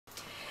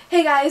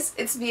Hey guys,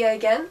 it's Bia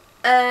again,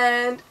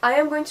 and I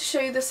am going to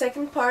show you the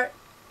second part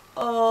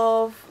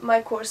of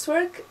my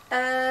coursework.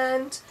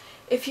 And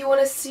if you want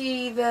to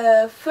see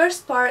the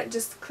first part,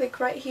 just click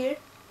right here.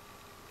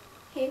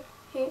 Here.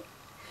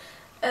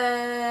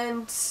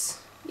 And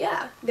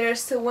yeah, there's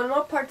still one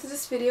more part to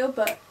this video,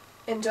 but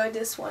enjoy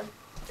this one.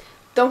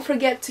 Don't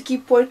forget to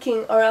keep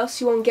working or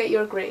else you won't get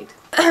your grade.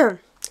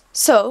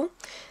 So,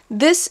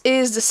 this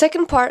is the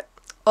second part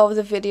of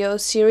the video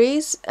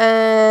series,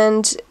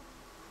 and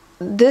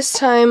this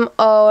time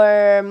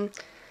our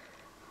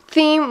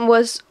theme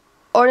was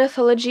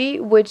ornithology,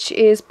 which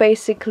is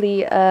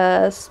basically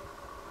a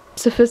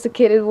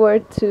sophisticated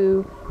word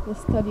to the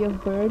study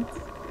of birds.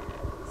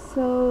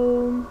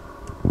 So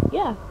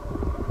yeah,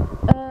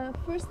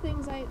 first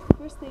thing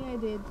I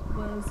did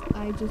was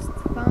I just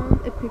found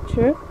a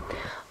picture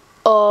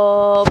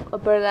of a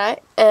bird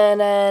eye and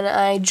then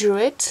I drew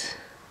it.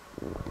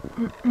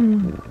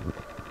 And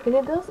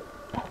it does,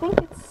 I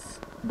think it's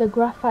the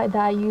graphite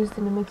that I used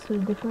in a mix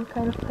with a different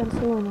kind of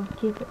pencil, and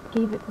it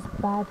gave it this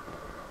bad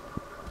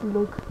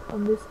look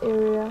on this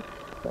area,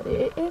 but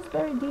it is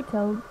very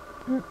detailed.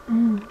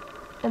 And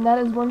that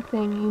is one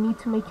thing, you need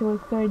to make your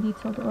work very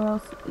detailed or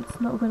else it's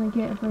not going to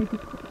get a very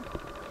good grade.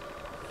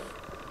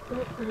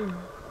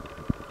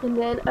 And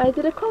then I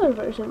did a color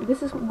version.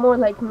 This is more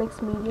like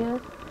mixed media,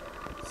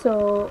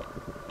 so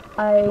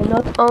I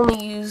not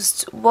only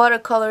used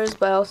watercolors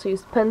but I also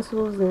used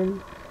pencils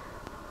and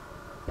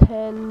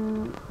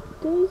pen.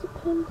 Did I use a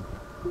pen? I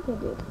think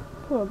I did.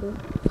 Probably.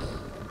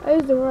 I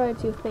used a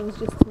variety of things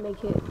just to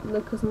make it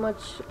look as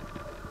much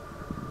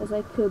as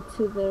I could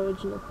to the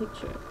original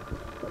picture.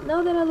 But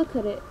now that I look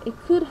at it, it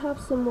could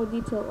have some more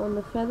detail on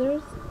the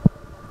feathers.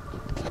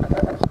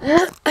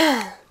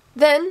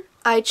 Then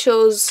I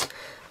chose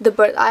the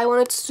bird I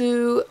wanted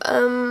to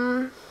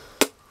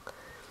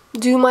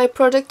do my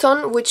project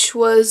on, which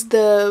was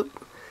the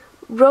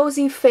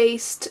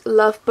rosy-faced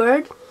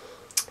lovebird.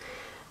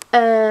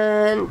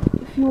 And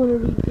if you want to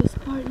read this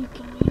part, you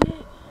can read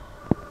it.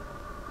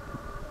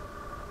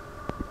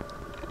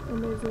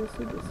 And there's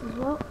also this as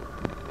well.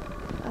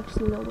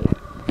 Actually, no,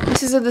 wait.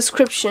 This is a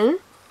description.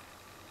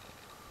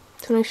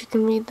 I don't know if you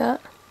can read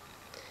that.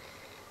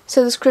 It's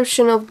a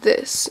description of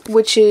this,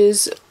 which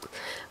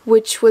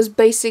was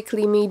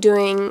basically me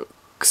doing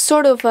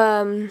sort of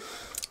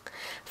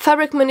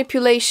fabric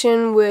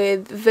manipulation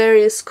with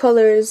various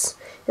colors.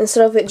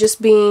 Instead of it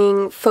just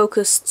being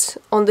focused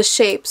on the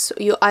shapes,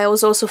 I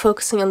was also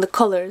focusing on the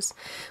colors,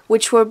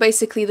 which were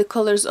basically the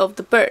colors of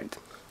the bird,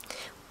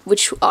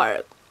 which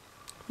are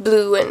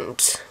blue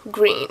and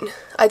green.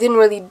 I didn't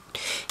really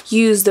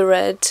use the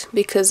red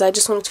because I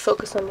just wanted to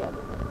focus on the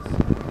other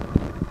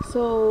ones.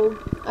 So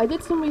I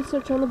did some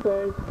research on the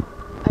bird,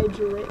 I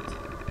drew it.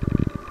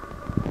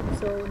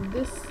 So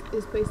this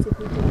is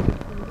basically taken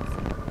from this.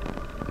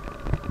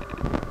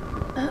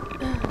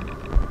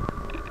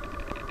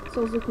 So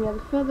I was looking at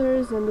the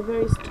feathers and the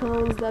various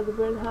tones that the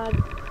bird had.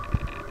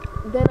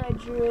 Then I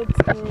drew it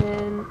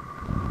in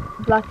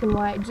black and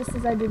white, just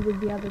as I did with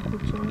the other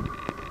picture.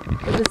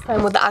 But this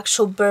time with the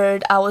actual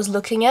bird I was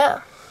looking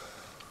at.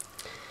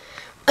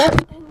 And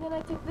then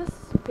I took this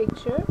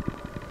picture.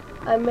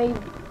 I made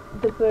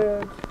the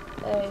bird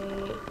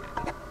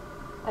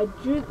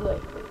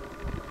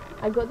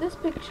I got this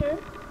picture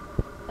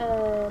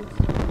and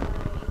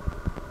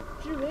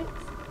I drew it,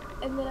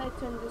 and then I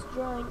turned this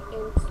drawing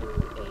into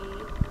a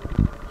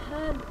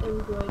hand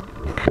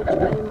embroidery, which I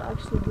am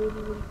actually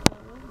really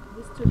proud of.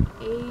 This took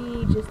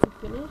ages to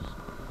finish,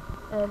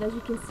 and as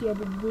you can see I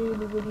did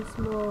really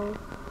small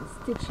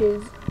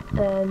stitches,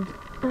 and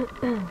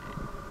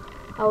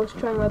I was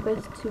trying my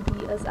best to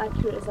be as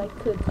accurate as I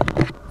could to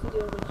the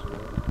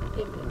original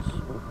image.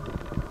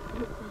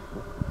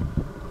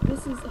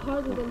 This is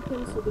harder than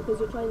pencil because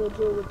you're trying to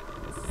draw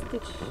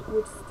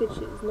with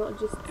stitches, not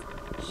just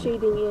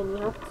shading in.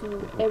 You have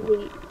to,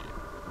 every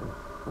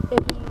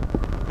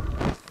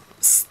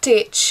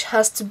stitch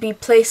has to be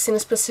placed in a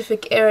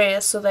specific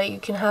area so that you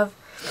can have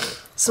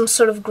some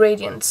sort of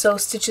gradient, so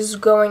stitches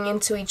going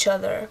into each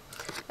other.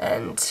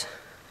 And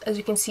as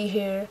you can see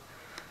here,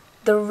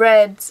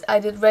 I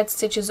did red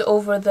stitches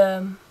over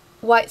the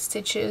white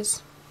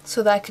stitches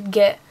so that I could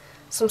get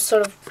some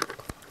sort of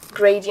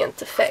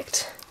gradient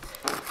effect.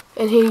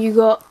 And here you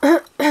got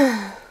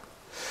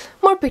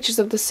more pictures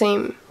of the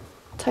same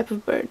type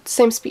of bird,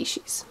 same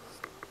species.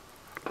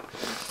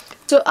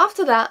 So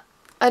after that,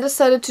 I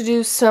decided to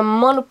do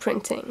some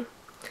monoprinting.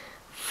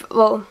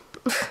 Well,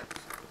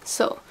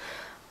 so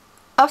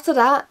after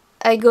that,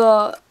 I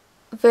got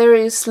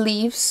various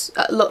leaves.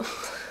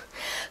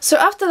 So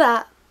after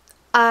that,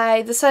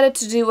 I decided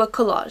to do a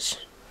collage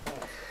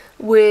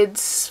with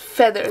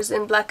feathers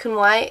in black and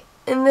white,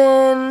 and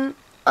then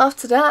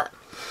after that,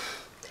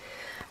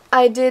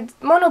 I did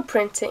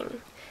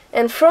monoprinting.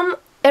 And from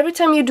every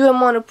time you do a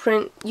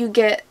monoprint, you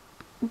get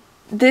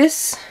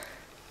this.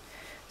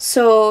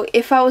 So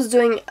if I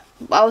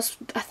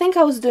think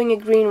I was doing a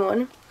green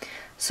one,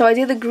 so I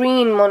did a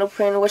green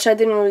monoprint, which I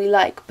didn't really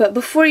like. But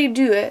before you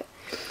do it,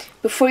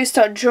 before you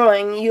start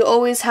drawing, you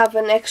always have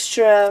an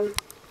extra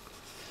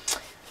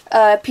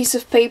a piece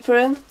of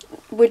paper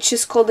which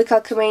is called the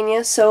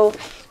calcomania. So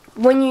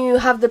when you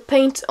have the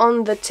paint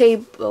on the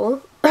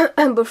table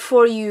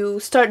before you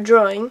start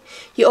drawing,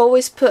 you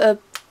always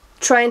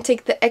try and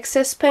take the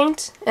excess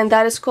paint, and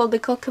that is called the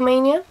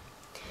calcomania.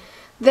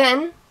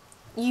 Then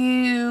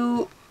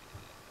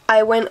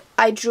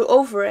I drew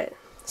over it.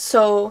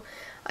 So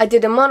I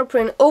did a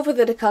monoprint over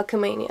the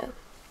decalcomania.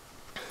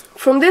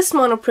 From this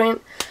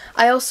monoprint,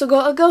 I also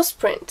got a ghost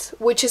print,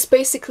 which is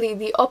basically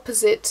the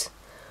opposite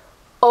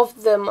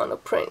of the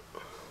monoprint.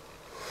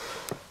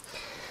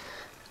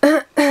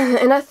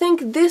 And I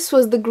think this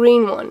was the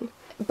green one,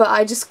 but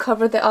I just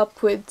covered it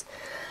up with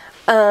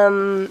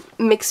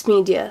mixed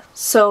media.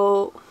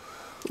 So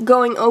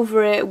going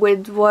over it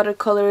with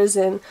watercolors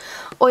and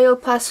oil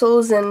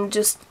pastels and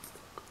just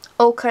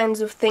all kinds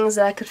of things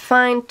that I could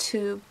find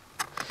to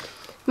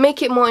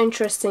make it more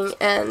interesting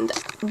and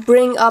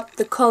bring up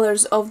the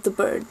colors of the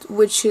bird,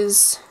 which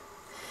is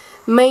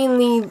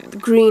mainly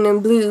green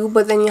and blue,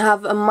 but then you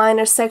have a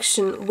minor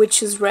section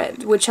which is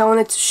red, which I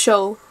wanted to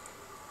show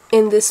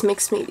in this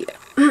mixed media.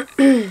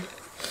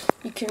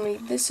 You can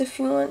read this if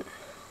you want.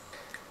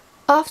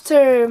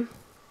 After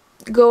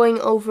going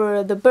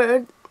over the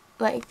bird,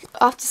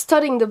 after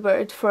studying the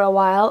bird for a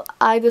while,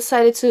 I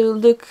decided to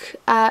look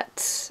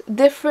at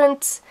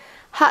different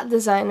hat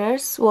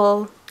designers,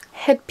 well,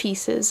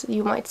 headpieces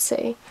you might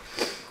say.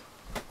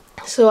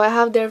 So I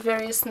have their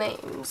various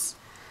names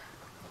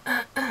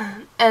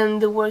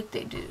and the work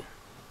they do.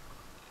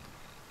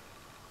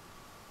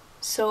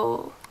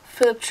 So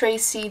Philip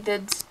Tracy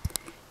did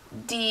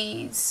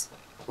these,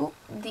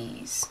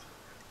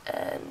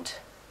 and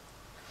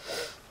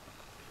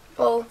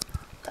well,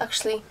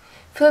 actually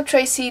Philip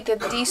Tracy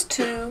did these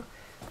two,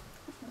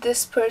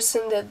 this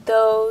person did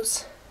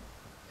those,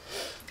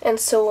 and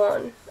so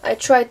on. I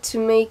tried to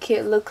make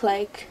it look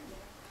like,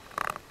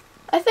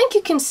 I think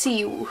you can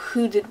see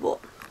who did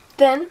what.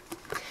 Then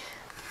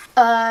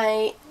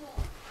I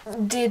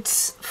did,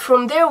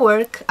 from their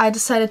work, I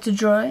decided to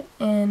draw it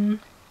in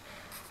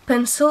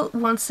pencil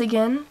once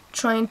again,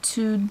 trying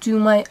to do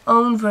my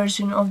own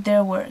version of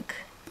their work.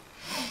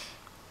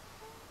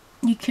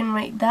 You can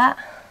rate that.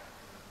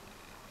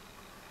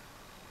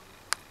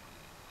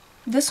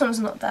 This one's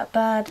not that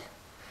bad,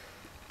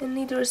 and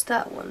neither is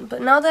that one.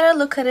 But now that I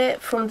look at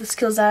it from the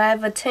skills that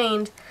I've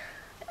attained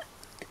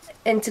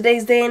in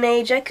today's day and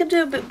age, I could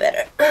do a bit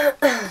better.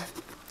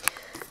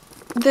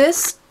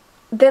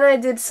 Then I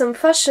did some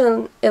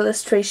fashion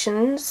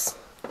illustrations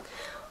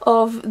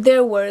of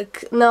their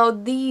work. Now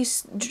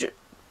these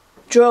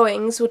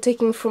drawings were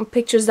taken from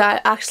pictures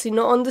that are actually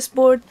not on this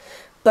board,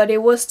 but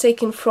it was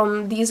taken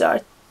from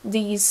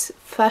these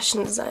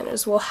fashion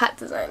designers, well, hat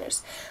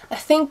designers. I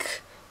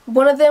think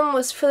one of them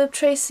was Philip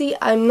Tracy,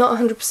 I'm not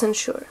 100%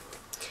 sure.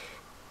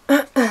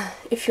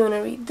 If you want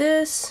to read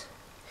this.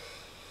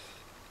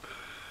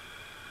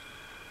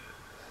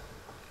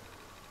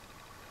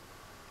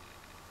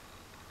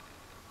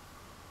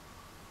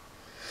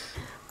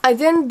 I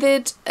then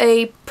did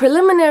a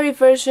preliminary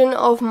version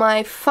of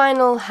my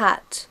final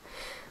hat.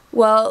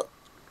 Well,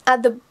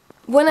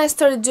 when I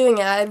started doing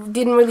it, I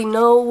didn't really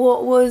know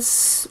what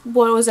was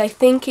I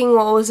thinking,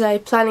 what was I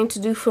planning to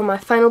do for my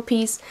final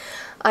piece.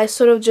 I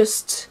sort of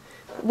just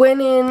went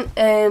in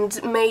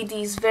and made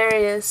these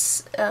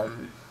various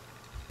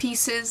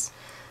pieces,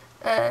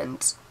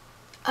 and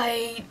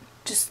I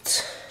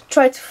just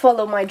tried to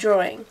follow my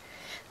drawing.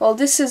 Well,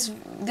 this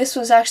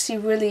was actually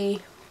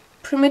really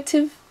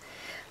primitive,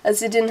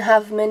 as it didn't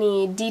have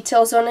many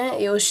details on it.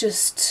 It was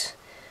just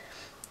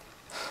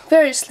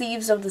various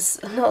leaves of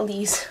this, not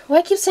leaves, why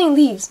I keep saying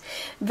leaves?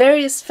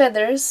 Various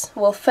feathers,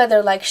 well,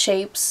 feather-like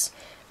shapes,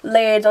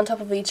 layered on top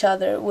of each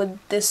other with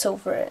this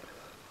over it.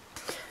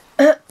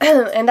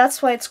 And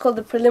that's why it's called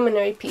the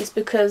preliminary piece,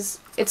 because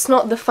it's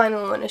not the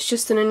final one, it's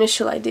just an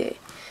initial idea.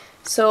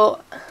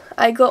 So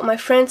I got my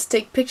friends to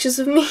take pictures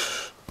of me,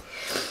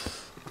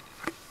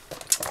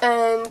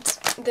 and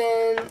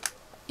then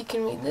you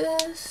can read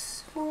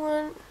this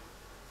one.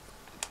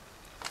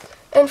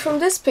 And from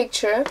this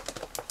picture,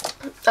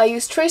 I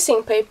used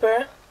tracing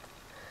paper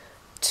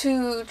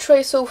to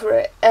trace over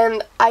it,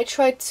 and I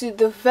tried to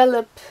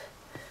develop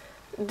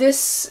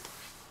this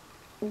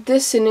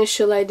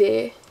initial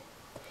idea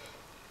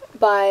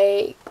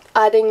by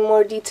adding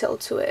more detail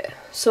to it,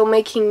 so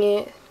making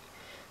it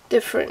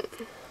different.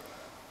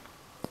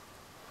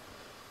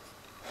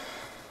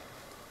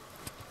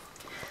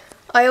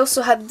 I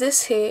also had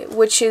this here,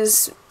 which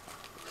is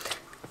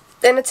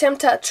an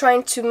attempt at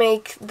trying to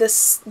make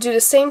this do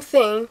the same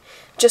thing,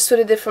 just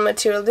with a different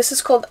material. This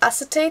is called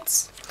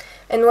acetates,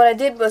 and what I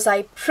did was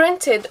I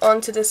printed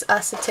onto this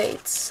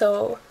acetate.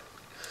 So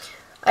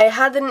I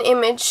had an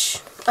image,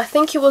 I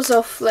think it was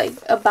of like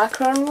a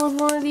background of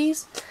one of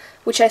these,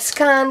 which I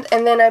scanned,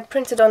 and then I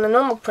printed on a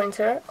normal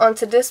printer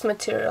onto this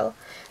material,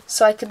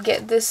 so I could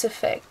get this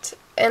effect.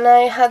 And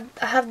I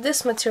have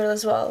this material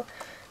as well.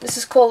 This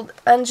is called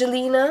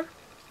Angelina,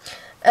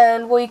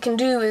 and what you can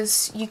do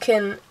is you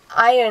can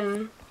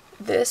iron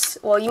this.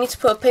 Well, you need to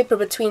put a paper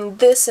between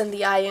this and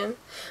the iron,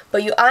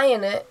 but you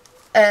iron it,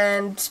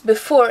 and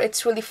before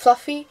it's really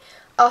fluffy,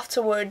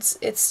 afterwards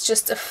it's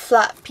just a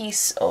flat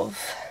piece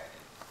of,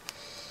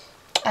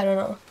 I don't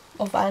know,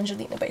 of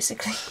Angelina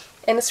basically.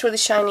 And it's really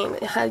shiny and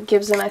it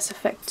gives a nice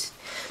effect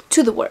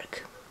to the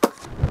work.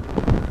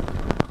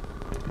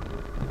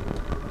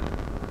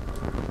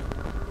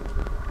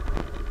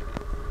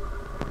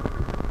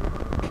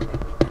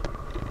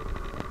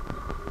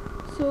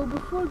 So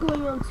before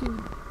going on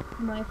to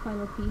my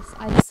final piece,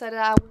 I decided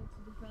I wanted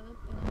to develop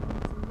and I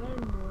wanted to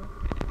learn more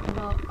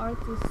about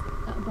artists,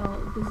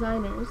 about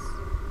designers.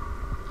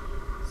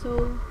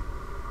 So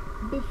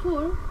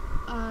before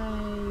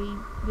I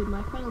did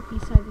my final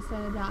piece, I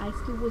decided that I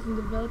still wasn't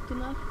developed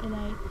enough and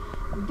I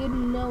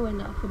didn't know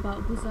enough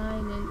about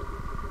design and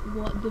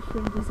what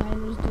different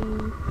designers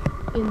do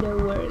in their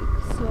work.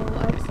 So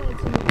I decided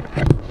to look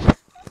at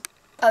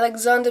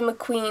Alexander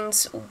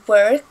McQueen's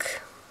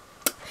work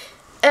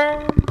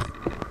and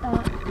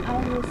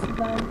Iris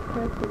Van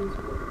Herpen's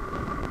work.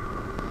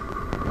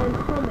 And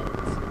from it,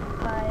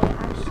 I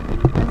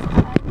actually,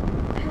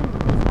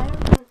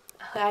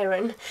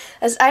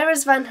 as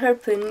Iris Van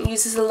Herpen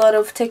uses a lot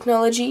of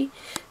technology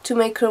to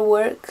make her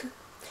work.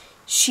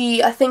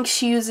 I think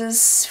she uses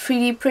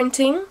 3D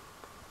printing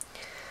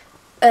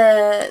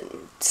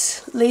and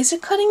laser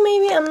cutting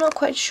maybe, I'm not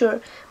quite sure,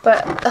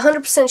 but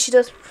 100% she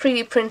does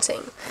 3D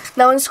printing.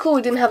 Now in school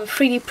we didn't have a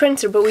 3D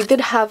printer, but we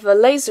did have a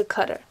laser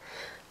cutter.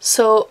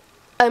 So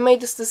I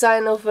made this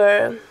design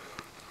over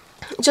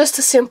just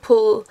a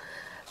simple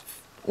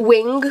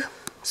wing,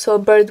 so a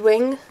bird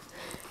wing,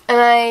 and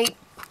I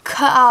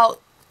cut out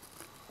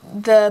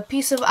the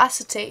piece of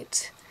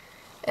acetate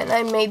and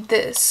I made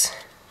this.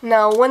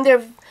 Now when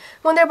they're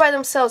by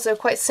themselves they're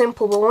quite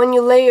simple, but when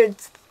you layer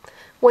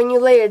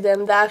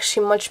them they're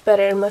actually much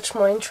better and much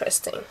more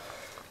interesting.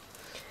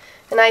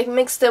 And I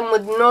mixed them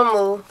with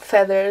normal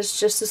feathers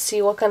just to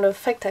see what kind of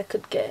effect I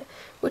could get,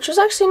 which was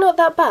actually not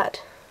that bad.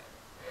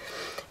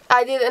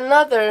 I did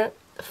another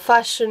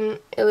fashion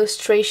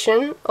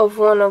illustration of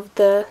one of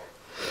the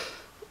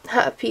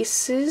hat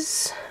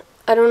pieces.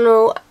 I don't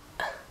know,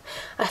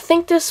 I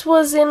think this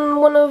was in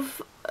one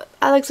of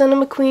Alexander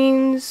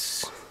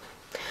McQueen's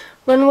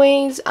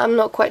runways. I'm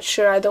not quite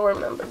sure, I don't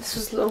remember. This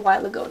was a little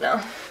while ago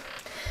now.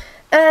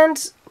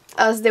 And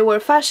as they were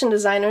fashion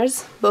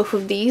designers, both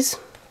of these,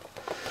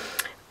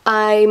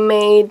 I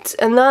made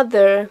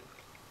another,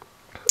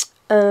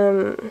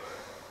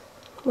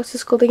 what's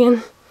this called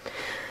again?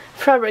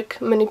 Fabric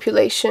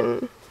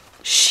manipulation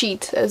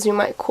sheet, as you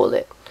might call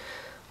it,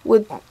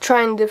 with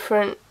trying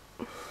different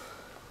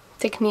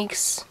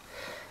techniques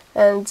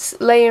and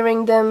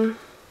layering them.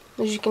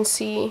 As you can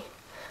see,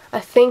 I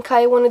think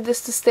I wanted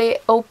this to stay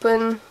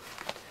open,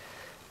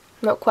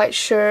 not quite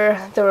sure,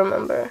 don't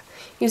remember.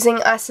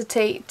 Using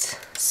acetate,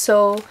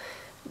 so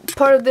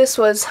part of this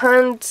was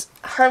hand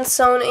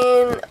sewn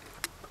in,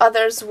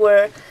 others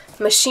were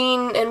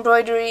machine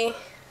embroidery,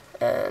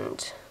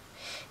 and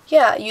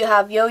yeah, you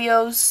have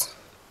yo-yos,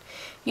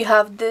 you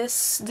have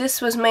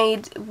this was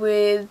made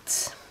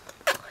with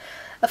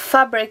a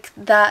fabric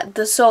that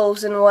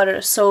dissolves in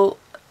water, so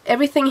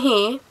everything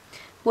here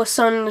was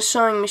sewn in a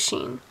sewing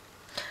machine.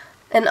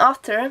 And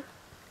after,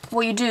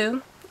 what you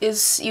do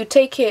is you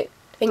take it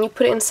and you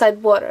put it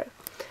inside water.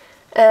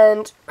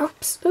 And,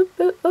 oops,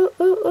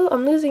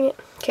 I'm losing it.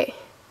 Okay.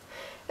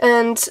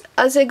 And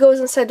as it goes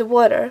inside the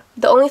water,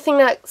 the only thing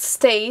that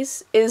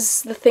stays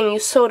is the thing you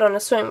sewed on a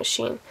sewing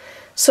machine.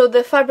 So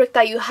the fabric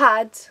that you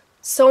had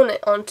sewn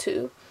it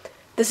onto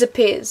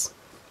disappears.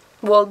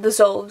 Well,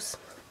 dissolves.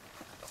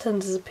 Doesn't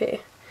disappear.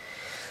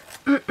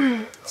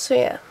 So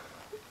yeah,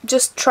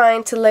 just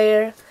trying to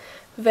layer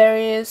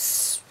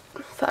various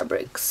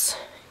fabrics.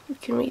 You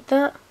can read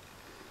that.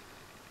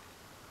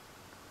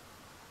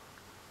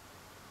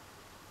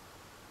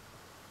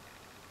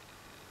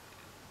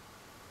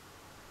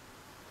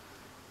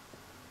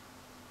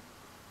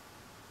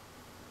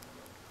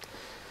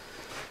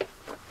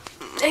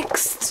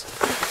 Next,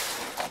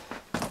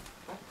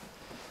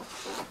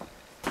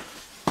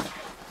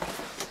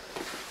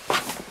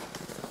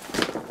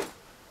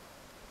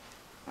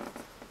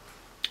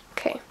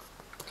 okay,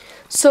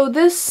 so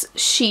this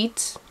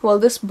sheet, well,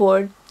 this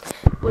board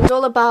was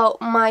all about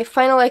my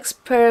final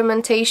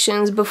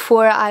experimentations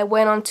before I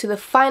went on to the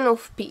final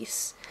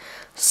piece.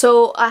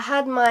 So I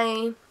had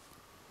my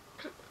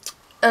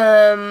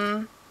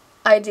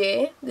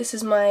idea. This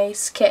is my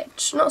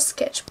sketch, not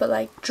sketch, but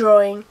like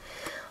drawing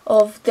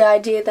of the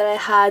idea that I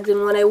had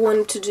and what I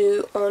wanted to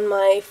do on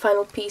my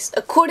final piece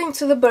according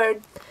to the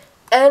bird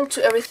and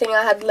to everything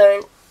I had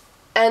learned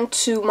and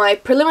to my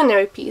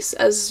preliminary piece.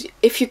 As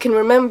if you can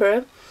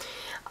remember,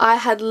 I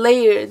had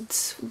layered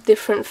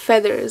different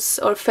feathers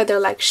or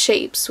feather-like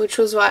shapes, which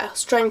was what I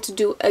was trying to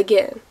do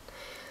again,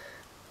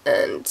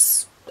 and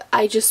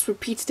I just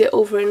repeated it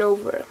over and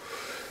over.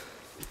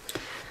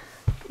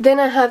 Then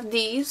I have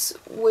these,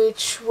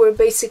 which were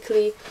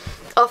basically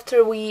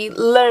after we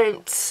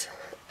learnt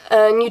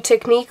a new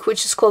technique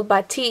which is called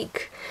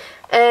batik,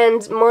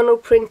 and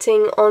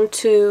monoprinting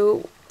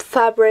onto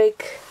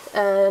fabric,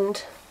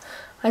 and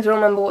I don't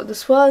remember what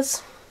this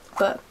was,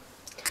 but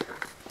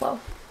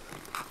well,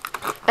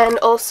 and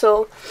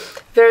also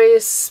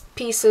various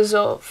pieces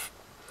of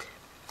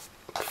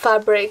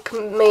fabric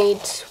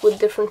made with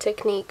different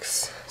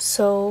techniques.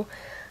 So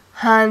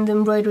hand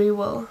embroidery,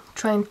 well,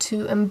 trying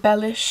to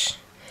embellish.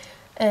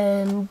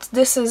 And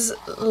this is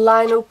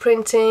lino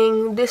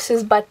printing, this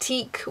is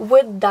batik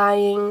with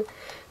dyeing,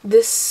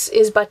 this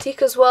is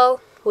batik as well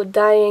with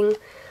dyeing,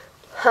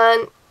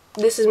 hand,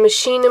 this is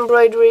machine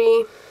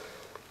embroidery,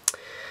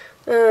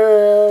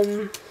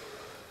 and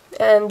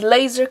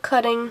laser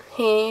cutting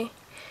here,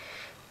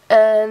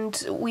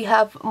 and we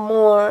have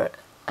more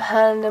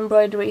hand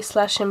embroidery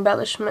slash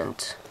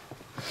embellishment.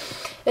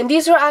 And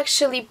these are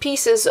actually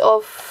pieces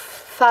of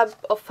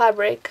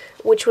fabric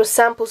which were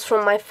samples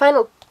from my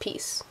final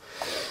piece.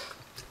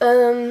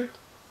 This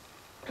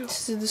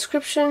is the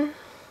description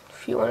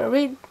if you want to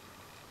read.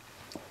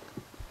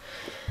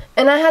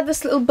 And I had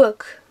this little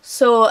book,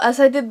 so as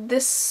I did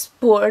this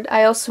board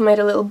I also made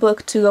a little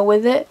book to go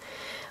with it,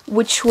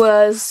 which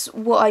was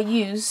what I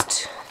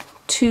used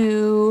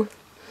to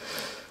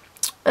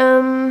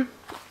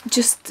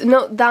just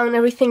note down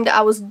everything that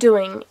I was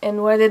doing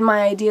and where did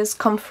my ideas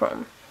come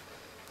from.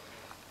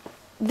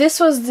 This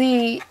was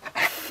the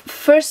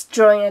first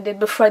drawing I did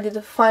before I did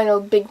the final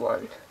big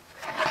one.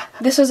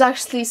 This was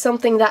actually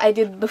something that I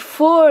did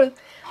before.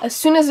 As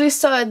soon as we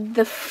started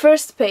the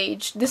first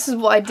page, this is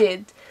what I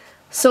did.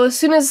 So as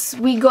soon as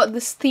we got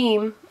this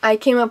theme, I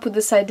came up with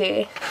this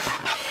idea.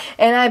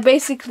 And I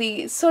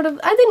basically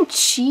I didn't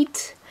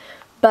cheat,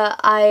 but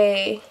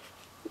I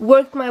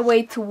worked my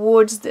way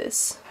towards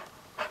this.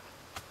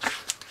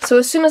 So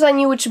as soon as I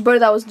knew which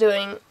bird I was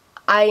doing,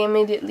 I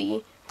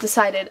immediately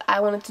decided I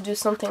wanted to do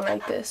something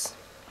like this.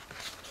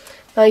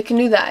 Now you can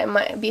do that, it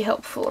might be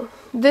helpful.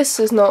 This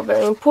is not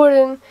very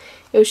important,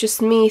 it was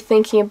just me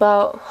thinking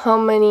about how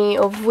many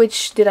of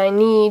which did I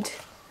need,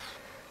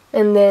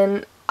 and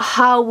then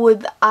how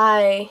would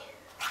I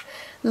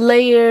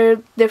layer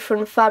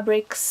different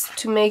fabrics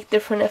to make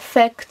different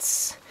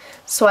effects.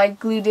 So I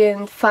glued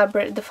in the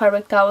fabric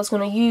that I was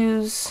going to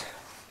use.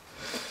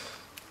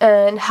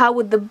 And how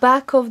would the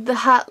back of the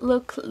hat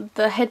look,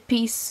 the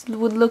headpiece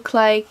would look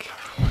like,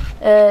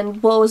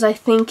 and what was I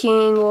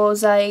thinking, what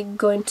was I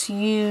going to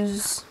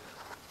use.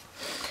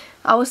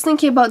 I was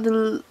thinking about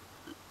the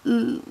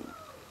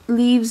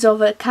leaves of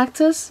a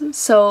cactus,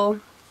 so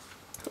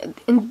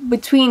in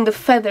between the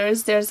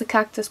feathers there's a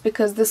cactus,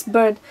 because this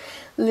bird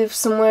lives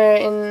somewhere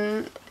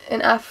in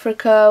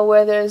Africa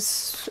where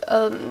there's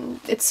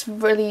it's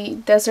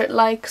really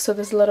desert-like, so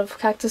there's a lot of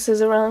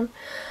cactuses around.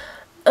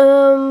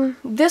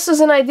 This was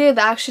an idea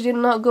that actually did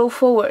not go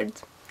forward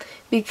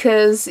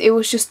because it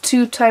was just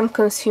too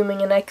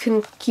time-consuming and I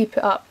couldn't keep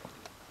it up.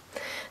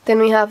 Then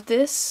we have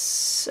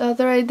this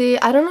other idea.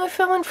 I don't know if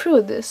I went through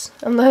with this.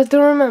 I don't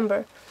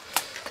remember.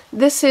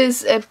 This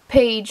is a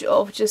page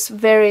of just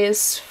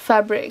various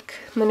fabric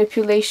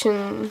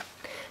manipulation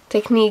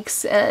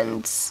techniques,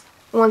 and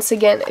once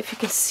again, if you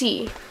can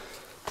see,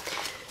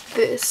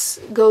 this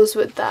goes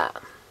with that.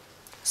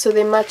 So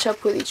they match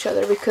up with each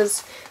other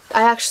because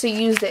I actually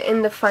used it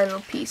in the final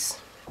piece.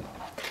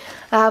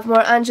 I have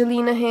more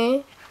Angelina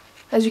here.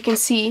 As you can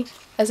see,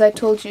 as I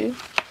told you,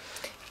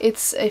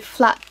 it's a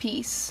flat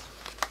piece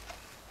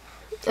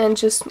and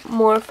just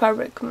more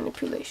fabric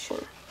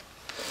manipulation.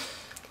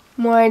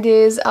 More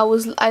ideas.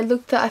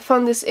 I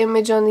found this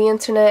image on the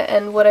internet,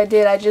 and what I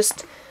did, I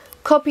just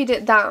copied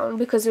it down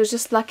because it was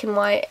just black and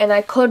white, and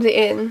I colored it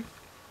in.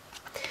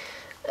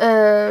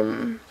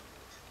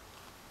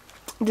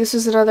 This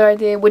was another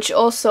idea, which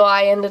also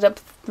I ended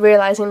up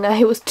realizing that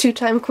it was too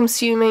time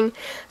consuming,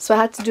 so I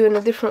had to do it in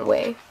a different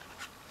way.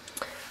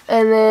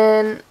 And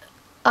then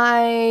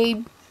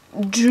I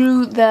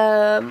drew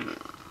the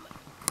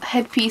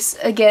headpiece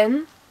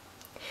again,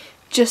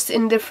 just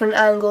in different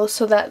angles,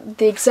 so that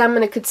the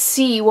examiner could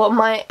see what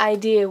my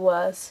idea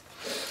was.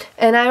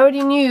 And I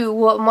already knew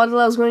what model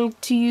I was going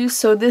to use,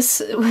 so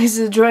this was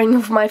a drawing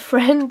of my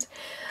friend,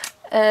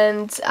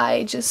 and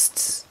I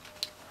just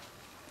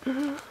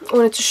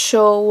wanted to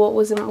show what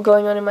was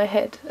going on in my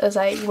head as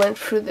I went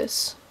through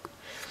this.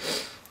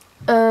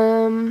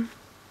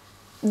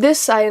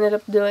 This I ended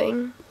up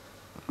doing,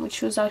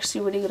 which was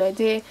actually a really good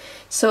idea.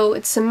 So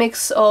it's a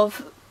mix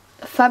of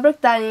fabric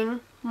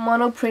dyeing,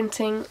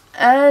 monoprinting,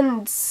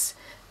 and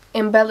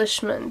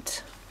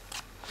embellishment.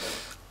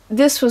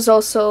 This was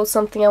also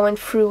something I went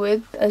through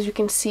with. As you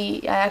can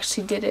see, I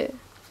actually did it.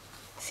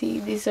 See,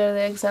 these are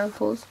the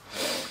examples.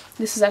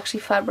 This is actually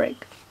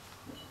fabric.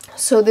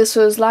 So this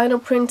was lino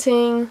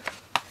printing,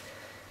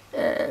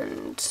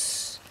 and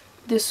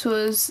this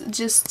was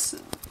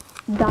just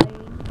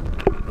dyeing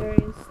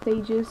various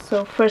stages.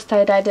 So first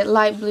I dyed it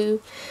light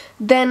blue,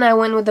 then I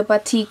went with the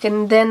batik,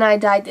 and then I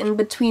dyed in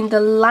between the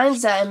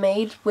lines that I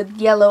made with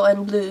yellow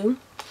and blue.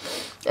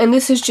 And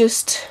this is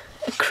just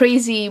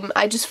crazy.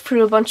 I just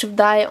threw a bunch of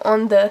dye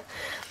on the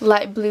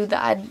light blue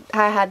that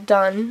I had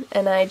done,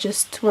 and I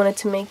just wanted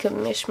to make a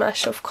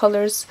mishmash of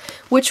colors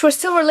which were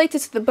still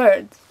related to the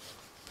bird.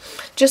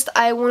 Just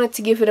I wanted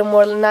to give it a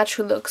more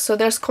natural look. So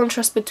there's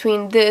contrast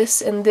between this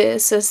and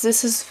this, as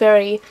this is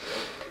very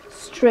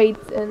straight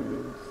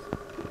and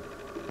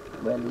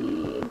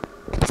really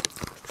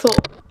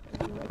thought,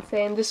 like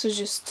saying this was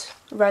just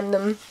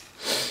random.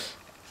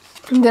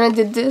 And then I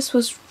did this,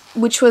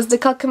 which was the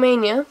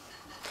Calcomania.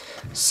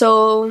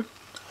 So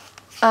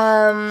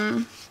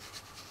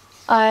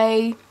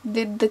I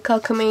did the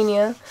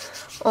Calcomania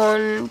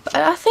on,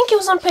 I think it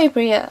was on paper,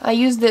 yeah. I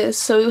used this,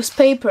 so it was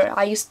paper.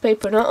 I used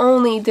paper. Not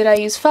only did I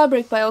use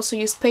fabric, but I also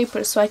used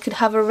paper, so I could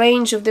have a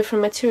range of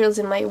different materials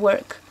in my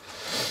work.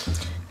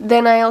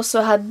 Then I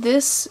also had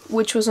this,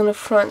 which was on the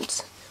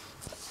front.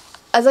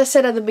 As I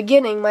said at the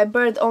beginning, my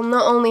bird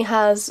not only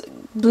has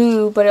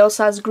blue, but it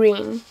also has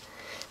green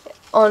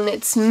on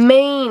its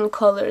main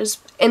colors,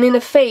 and in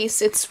the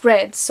face it's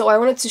red, so I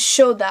wanted to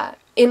show that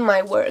in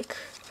my work.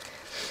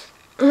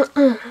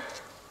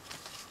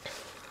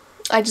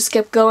 I just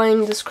kept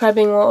going,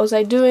 describing what was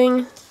I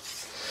doing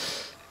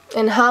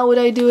and how would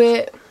I do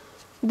it.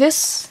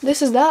 This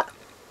is that.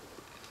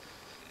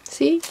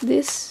 See,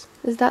 this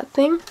is that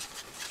thing,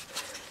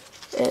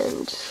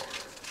 and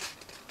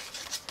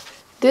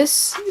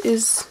this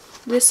is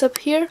this up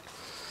here.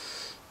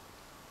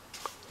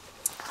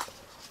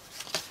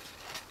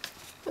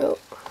 Oh,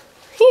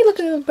 hey, look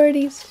at those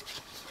birdies.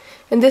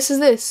 And this is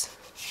this.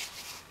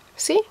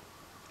 See?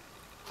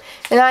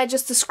 And I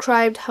just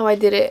described how I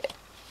did it.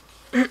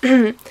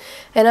 And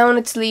I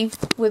wanted to leave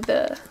with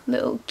a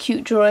little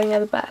cute drawing at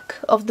the back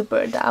of the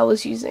bird that I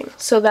was using,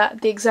 so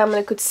that the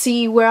examiner could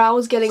see where I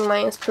was getting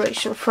my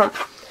inspiration from.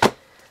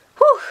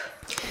 Whew.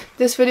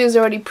 This video is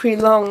already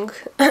pretty long.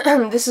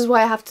 This is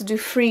why I have to do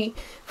three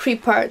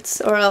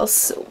parts, or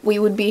else we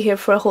would be here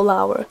for a whole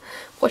hour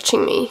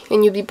watching me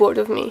and you'd be bored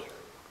of me.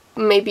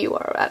 Maybe you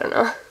are, I don't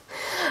know.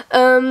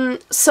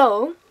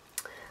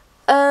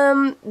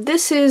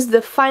 This is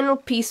the final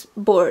piece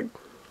board.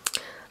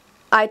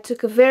 I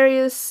took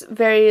various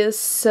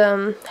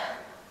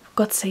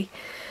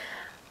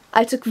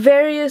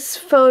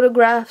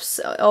photographs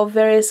of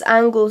various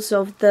angles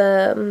of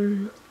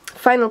the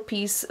final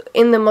piece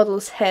in the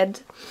model's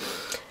head,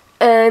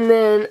 and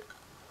then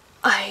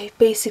I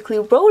basically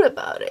wrote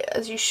about it,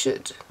 as you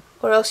should,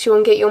 or else you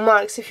won't get your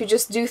marks. If you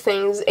just do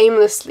things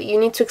aimlessly, you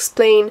need to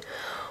explain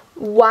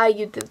why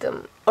you did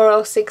them, or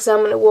else the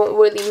examiner won't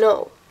really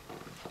know.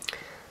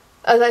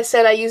 As I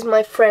said, I used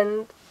my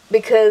friend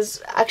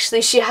because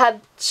actually she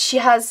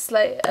has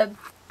like a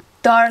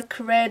dark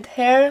red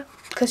hair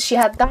because she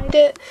had dyed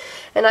it,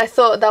 and I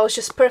thought that was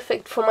just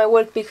perfect for my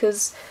work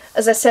because,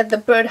 as I said, the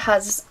bird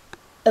has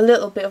a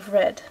little bit of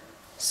red.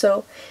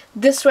 So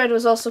this red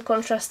was also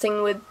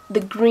contrasting with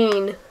the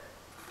green,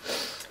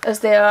 as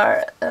they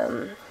are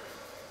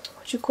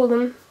what do you call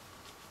them?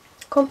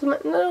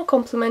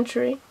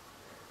 Complementary.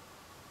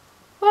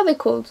 What are they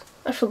called?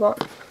 I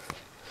forgot.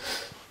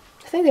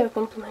 I think they are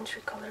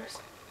complementary colors.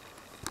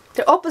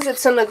 They're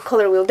opposites on the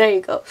color wheel. There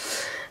you go.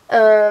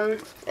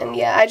 And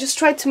yeah, I just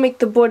tried to make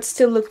the board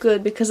still look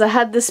good because I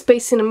had this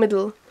space in the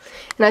middle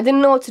and I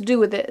didn't know what to do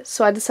with it,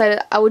 so I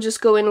decided I would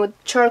just go in with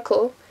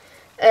charcoal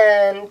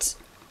and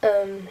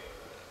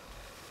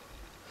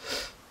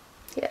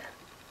yeah,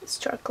 it's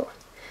charcoal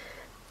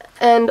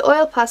and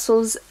oil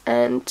pastels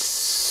and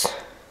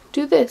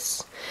do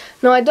this.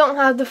 Now I don't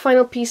have the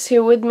final piece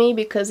here with me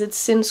because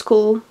it's in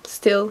school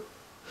still,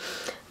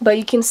 but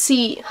you can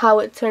see how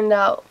it turned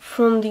out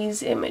from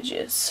these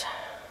images.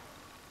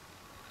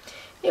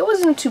 It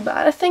wasn't too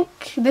bad. I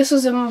think this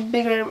was an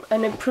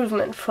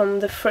improvement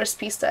from the first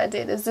piece that I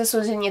did, as this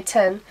was in year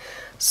 10,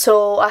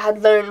 so I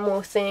had learned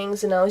more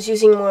things and I was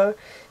using more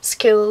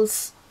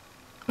skills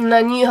and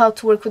I knew how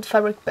to work with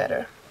fabric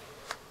better.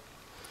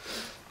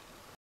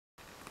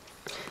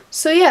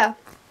 So yeah,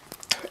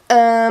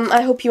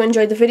 I hope you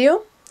enjoyed the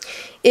video.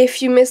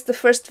 If you missed the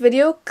first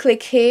video,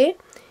 click here.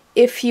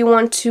 If you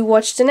want to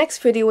watch the next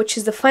video, which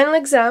is the final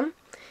exam,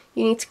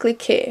 you need to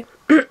click here.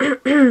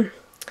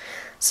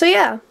 So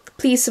yeah,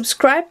 please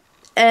subscribe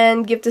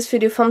and give this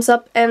video a thumbs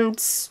up, and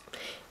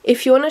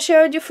if you want to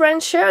share with your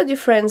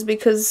friends,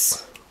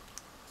 because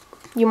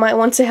you might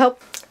want to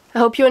help. I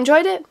hope you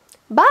enjoyed it.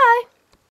 Bye!